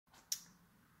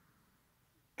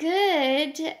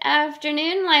Good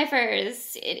afternoon,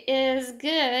 lifers. It is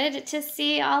good to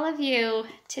see all of you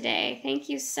today. Thank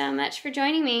you so much for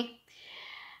joining me.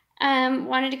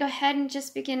 Wanted to go ahead and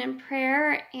just begin in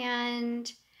prayer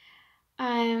and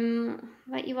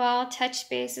let you all touch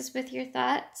bases with your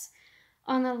thoughts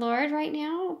on the Lord right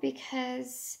now,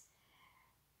 because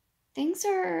things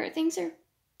are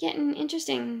getting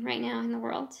interesting right now in the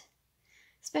world,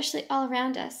 especially all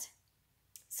around us.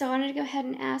 So I wanted to go ahead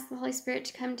and ask the Holy Spirit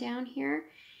to come down here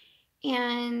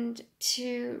and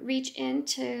to reach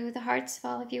into the hearts of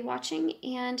all of you watching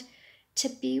and to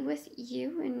be with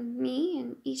you and me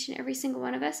and each and every single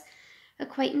one of us,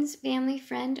 acquaintance, family,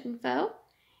 friend, and foe,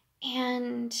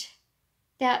 and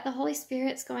that the Holy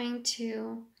Spirit's going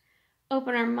to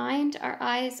open our mind, our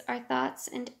eyes, our thoughts,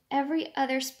 and every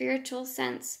other spiritual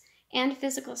sense and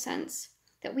physical sense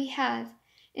that we have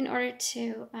in order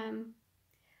to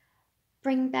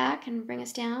bring back and bring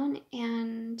us down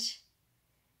and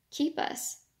keep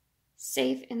us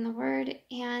safe in the Word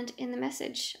and in the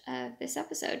message of this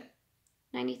episode.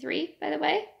 93, by the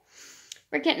way.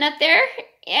 We're getting up there.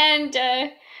 And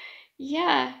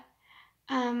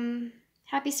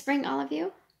happy spring, all of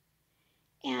you.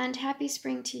 And happy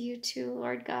spring to you too,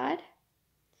 Lord God.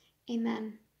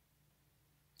 Amen.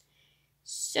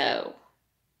 So,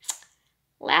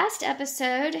 last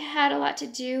episode had a lot to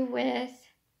do with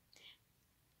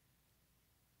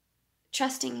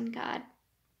trusting in God.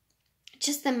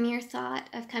 Just the mere thought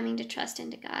of coming to trust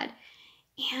into God.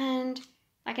 And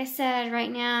like I said,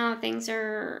 right now things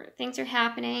are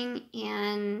happening,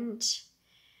 and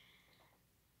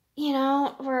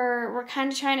we're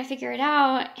kind of trying to figure it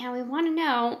out, and we want to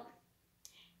know,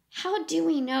 how do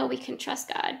we know we can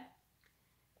trust God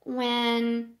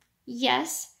when,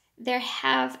 yes, there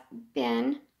have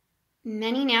been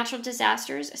many natural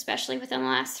disasters, especially within the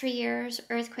last 3 years,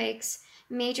 earthquakes,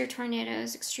 major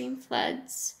tornadoes, extreme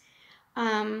floods.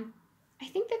 I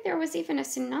think that there was even a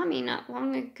tsunami not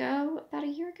long ago, about a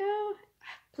year ago.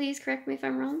 Please correct me if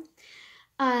I'm wrong.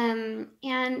 And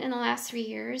in the last 3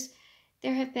 years,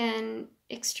 there have been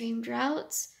extreme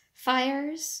droughts,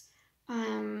 fires.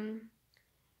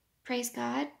 Praise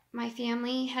God, my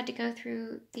family had to go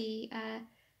through the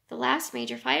last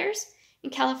major fires in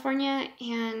California,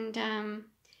 and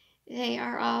they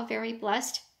are all very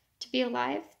blessed to be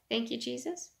alive. Thank you,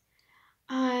 Jesus.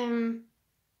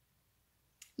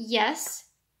 Yes,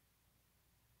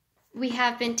 we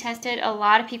have been tested. A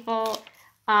lot of people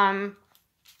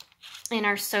in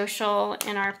our social,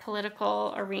 in our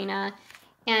political arena,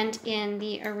 and in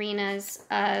the arenas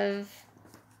of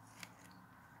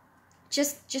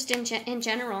just in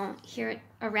general here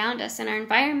around us in our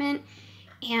environment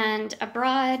and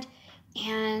abroad,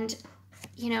 and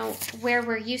where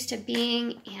we're used to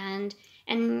being, and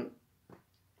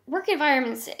work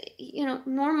environments,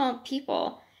 normal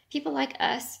people like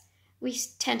us, we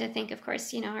tend to think, of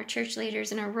course, our church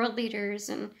leaders and our world leaders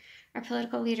and our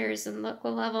political leaders and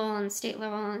local level and state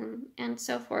level and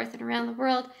so forth and around the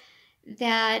world,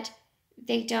 that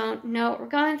they don't know what we're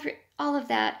going through. All of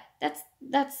that,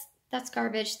 that's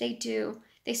garbage.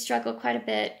 They struggle quite a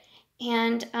bit,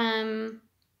 and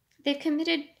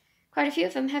quite a few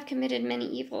of them have committed many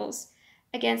evils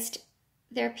against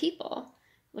their people.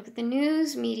 Look at the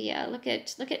news media, look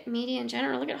at media in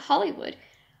general, look at Hollywood.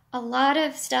 A lot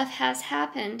of stuff has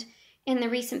happened in the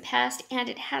recent past, and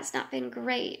it has not been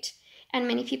great, and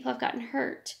many people have gotten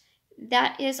hurt.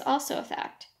 That is also a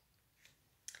fact.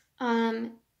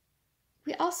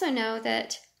 We also know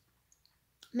that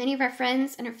many of our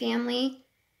friends and our family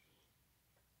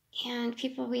and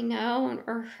people we know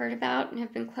or heard about and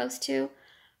have been close to,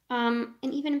 and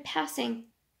even in passing,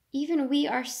 even we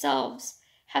ourselves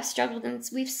have struggled, and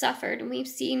we've suffered, and we've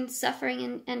seen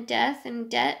suffering and death and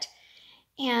debt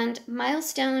and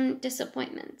milestone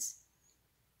disappointments.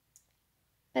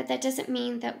 But that doesn't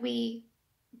mean that we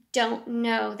don't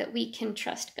know that we can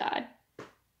trust God.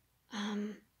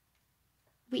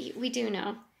 We do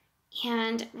know,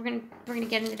 and we're gonna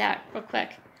get into that real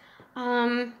quick.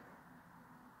 There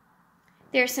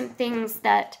are some things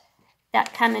that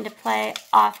come into play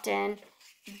often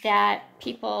that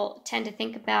people tend to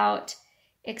think about,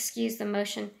 excuse the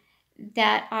motion,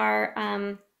 that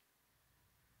are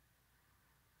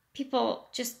people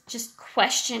just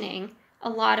questioning a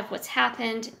lot of what's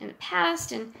happened in the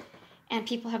past, and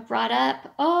people have brought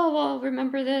up, oh, well,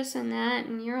 remember this and that,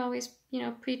 and you're always,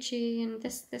 preachy, and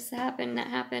this happened, that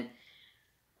happened.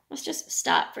 Let's just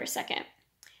stop for a second.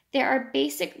 There are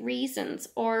basic reasons,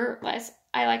 or as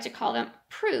I like to call them,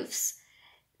 proofs,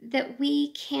 that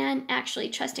we can actually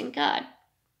trust in God.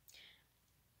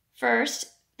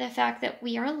 First, the fact that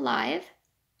we are alive.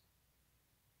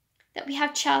 that we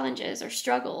have challenges or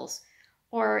struggles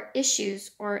or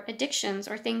issues or addictions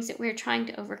or things that we're trying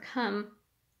to overcome.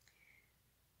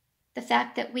 The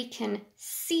fact that we can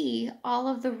see all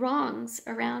of the wrongs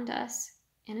around us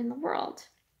and in the world.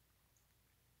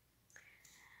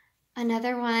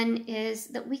 Another one is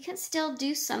that we can still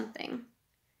do something,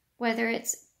 whether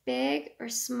it's big or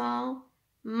small,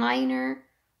 minor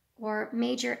or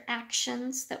major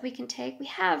actions that we can take. We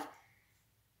have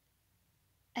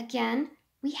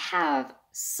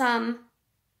some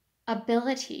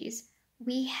abilities.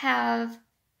 We have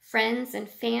friends and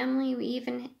family. We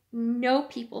even know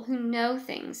people who know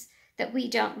things that we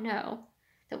don't know,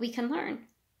 that we can learn.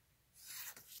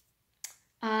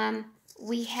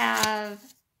 We have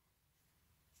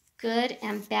good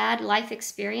and bad life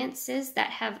experiences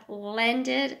that have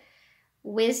lended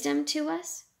wisdom to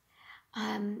us.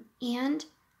 And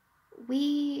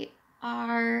we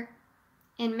are,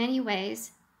 in many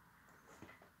ways,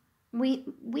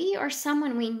 we are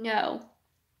someone we know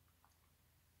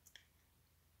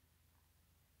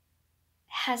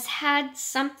has had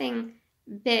something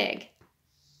big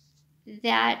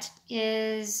that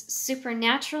is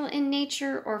supernatural in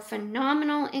nature or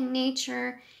phenomenal in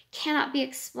nature, cannot be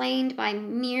explained by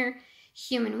mere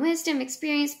human wisdom,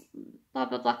 experience, blah,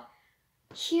 blah, blah.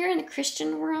 Here in the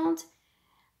Christian world,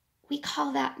 we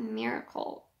call that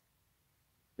miracle.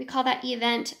 We call that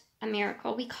event a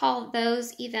miracle. We call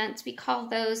those events, we call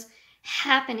those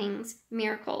happenings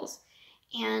miracles.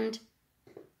 And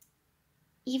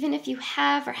even if you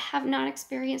have or have not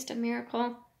experienced a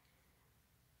miracle,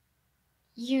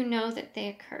 you know that they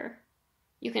occur.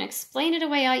 You can explain it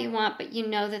away all you want, but you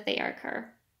know that they occur.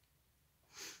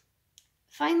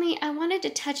 Finally, I wanted to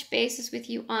touch bases with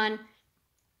you on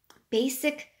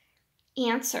basic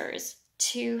answers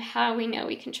to how we know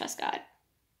we can trust God.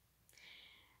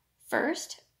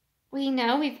 First, we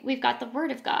know we've got the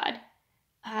Word of God.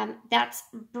 That's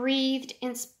breathed,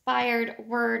 inspired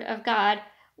Word of God.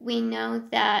 We know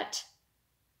that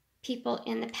people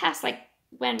in the past, like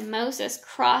when Moses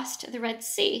crossed the Red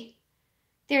Sea,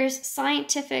 there's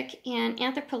scientific and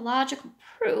anthropological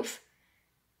proof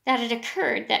that it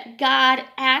occurred, that God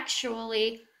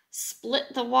actually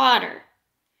split the water.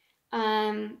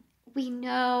 We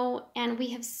know and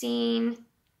we have seen,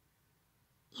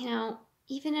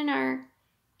 even in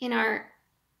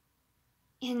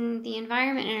the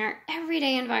environment, in our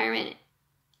everyday environment,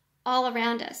 all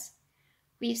around us,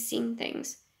 we've seen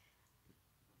things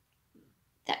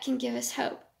that can give us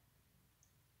hope.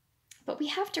 But we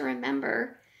have to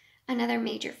remember another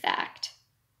major fact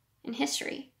in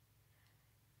history.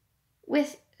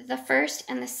 With the First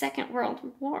and the Second World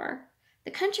War,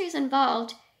 the countries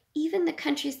involved, even the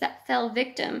countries that fell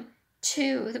victim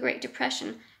to the Great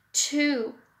Depression,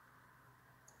 to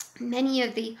many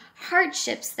of the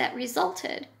hardships that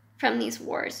resulted from these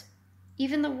wars,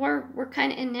 even the war we're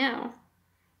kind of in now,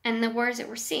 and the wars that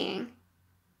we're seeing,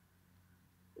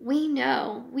 we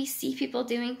know, we see people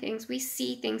doing things, we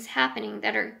see things happening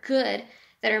that are good,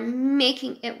 that are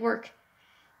making it work,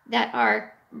 that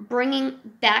are bringing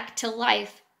back to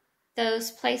life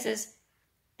those places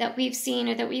that we've seen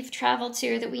or that we've traveled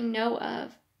to or that we know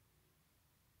of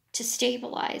to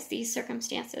stabilize these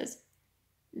circumstances.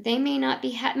 They may not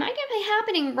be might not be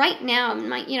happening right now,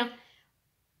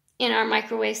 in our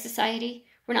microwave society.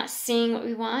 We're not seeing what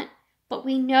we want, but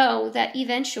we know that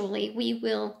eventually we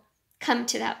will come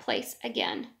to that place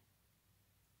again.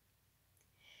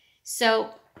 So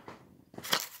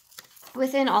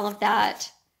within all of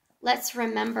that, let's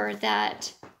remember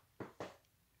that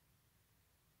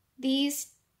these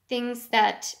things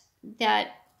that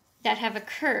have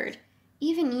occurred,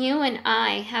 even you and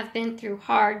I have been through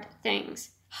hard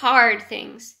things,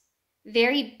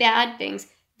 very bad things,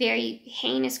 very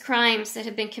heinous crimes that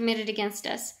have been committed against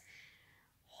us,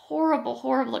 horrible,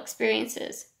 horrible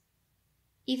experiences,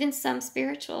 even some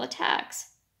spiritual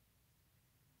attacks.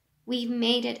 We've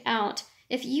made it out.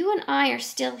 If you and I are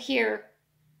still here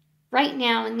right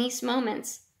now in these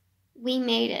moments, we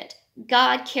made it.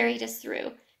 God carried us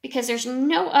through, because there's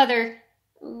no other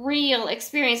real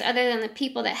experience other than the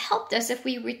people that helped us, if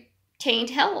we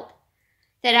retained help,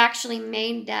 that actually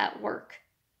made that work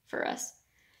for us.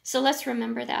 So let's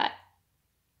remember that.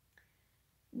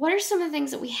 What are some of the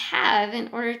things that we have in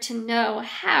order to know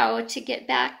how to get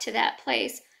back to that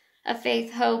place of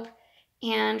faith, hope,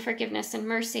 and forgiveness and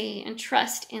mercy and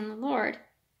trust in the Lord?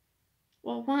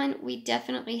 Well, one, we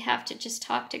definitely have to just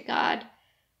talk to God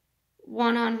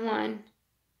one-on-one,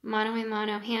 mano a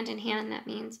mano, hand in hand, that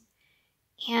means,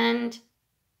 and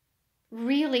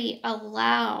really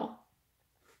allow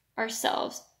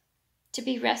ourselves to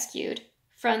be rescued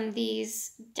from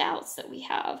these doubts that we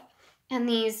have and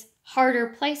these harder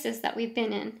places that we've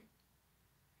been in.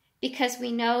 Because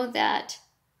we know that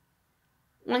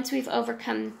once we've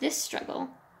overcome this struggle,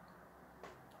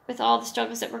 with all the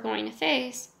struggles that we're going to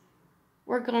face,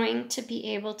 we're going to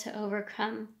be able to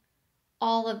overcome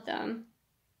all of them,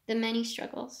 the many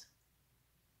struggles.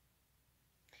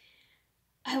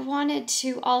 I wanted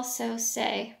to also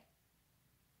say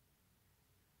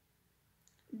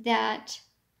that,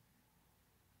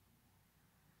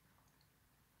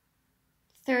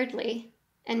 thirdly,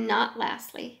 and not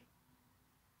lastly,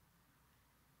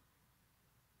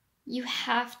 you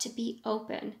have to be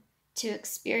open to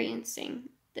experiencing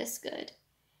this good.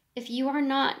 If you are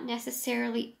not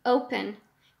necessarily open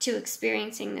to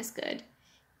experiencing this good,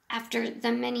 after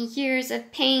the many years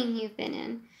of pain you've been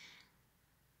in,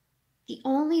 the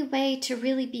only way to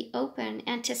really be open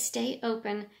and to stay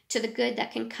open to the good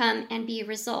that can come and be a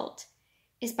result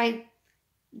is by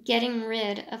getting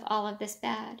rid of all of this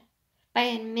bad, by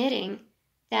admitting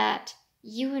that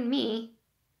you and me,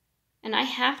 and I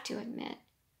have to admit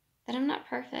that I'm not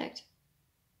perfect,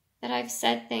 that I've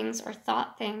said things or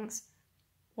thought things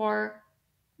or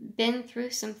been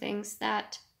through some things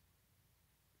that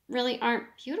really aren't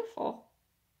beautiful.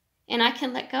 And I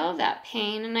can let go of that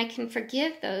pain and I can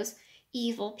forgive those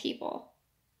evil people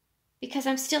because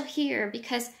I'm still here,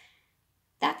 because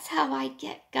that's how I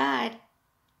get God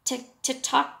to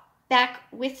talk back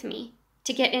with me,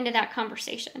 to get into that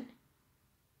conversation.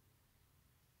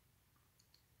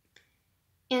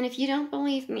 And if you don't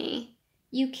believe me,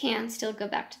 you can still go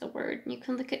back to the Word. You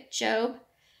can look at Job,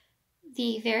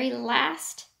 the very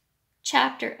last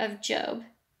chapter of Job,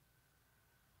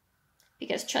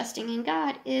 because trusting in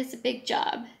God is a big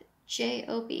job,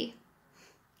 J-O-B.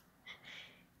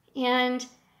 And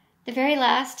the very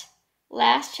last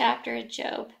chapter of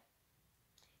Job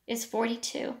is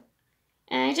 42.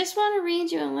 And I just want to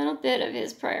read you a little bit of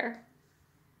his prayer,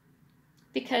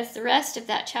 because the rest of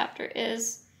that chapter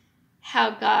is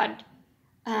how God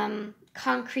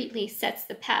concretely sets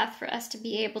the path for us to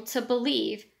be able to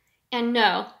believe and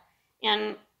know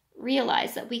and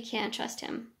realize that we can trust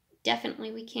him.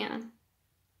 Definitely we can.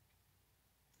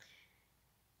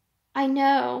 I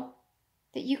know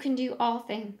that you can do all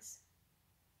things.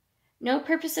 No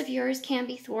purpose of yours can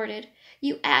be thwarted.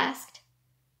 You asked,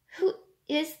 who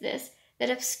is this that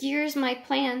obscures my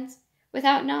plans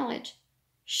without knowledge?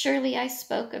 Surely I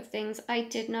spoke of things I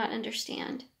did not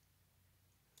understand,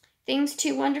 things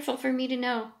too wonderful for me to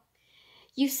know.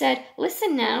 You said,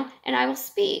 listen now, and I will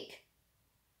speak.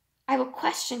 I will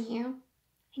question you,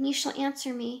 and you shall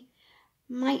answer me.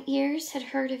 My ears had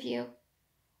heard of you,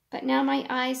 but now my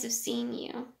eyes have seen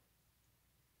you.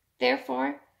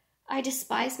 Therefore, I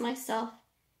despise myself,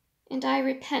 and I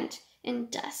repent in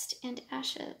dust and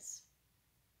ashes.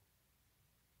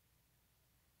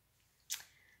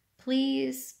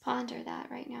 Please ponder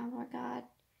that right now, Lord God,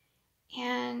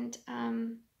 and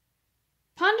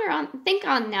think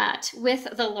on that with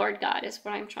the Lord God is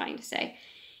what I'm trying to say.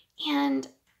 And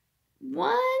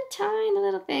one tiny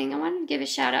little thing, I wanted to give a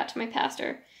shout out to my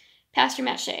pastor, Pastor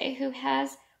Matt Shea, who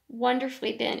has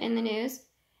wonderfully been in the news.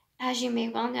 As you may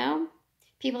well know,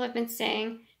 people have been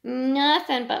saying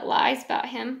nothing but lies about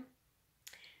him.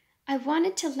 I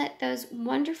wanted to let those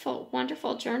wonderful,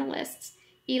 wonderful journalists,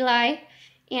 Eli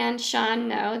and Sean,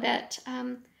 know that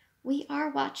we are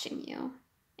watching you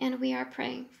and we are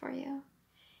praying for you.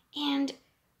 And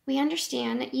we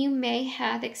understand that you may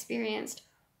have experienced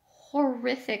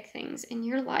horrific things in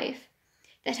your life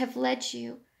that have led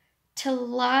you to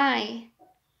lie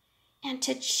and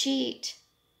to cheat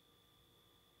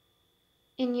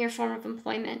in your form of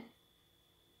employment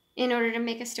in order to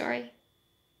make a story.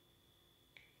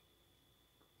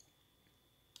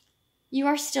 You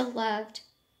are still loved,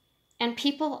 and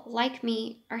people like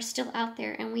me are still out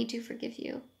there, and we do forgive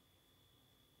you.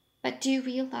 But do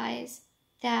realize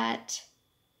that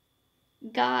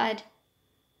God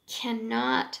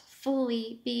cannot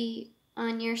fully be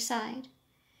on your side.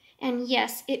 And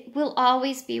yes, it will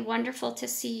always be wonderful to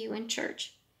see you in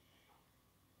church,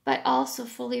 but also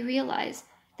fully realize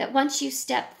that once you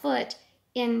step foot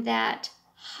in that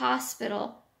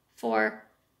hospital for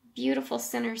beautiful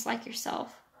sinners like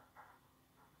yourself,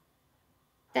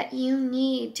 that you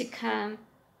need to come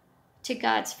to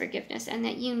God's forgiveness and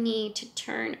that you need to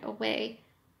turn away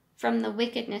from the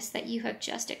wickedness that you have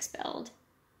just expelled.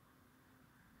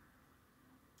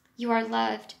 You are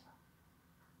loved,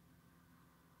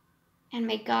 and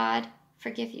may God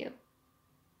forgive you.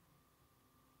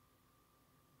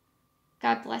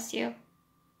 God bless you,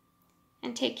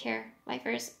 and take care,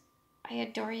 lifers. I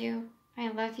adore you. I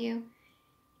love you.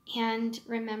 And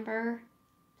remember,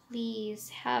 please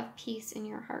have peace in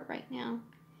your heart right now.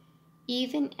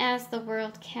 even as the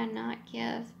world cannot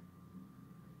give.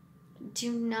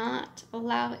 Do not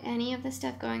allow any of the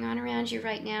stuff going on around you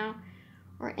right now,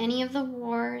 or any of the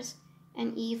wars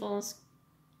and evils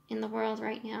in the world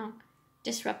right now,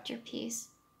 disrupt your peace.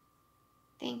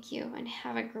 Thank you, and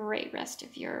have a great rest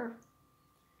of your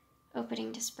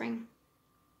opening to spring.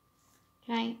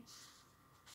 Good night.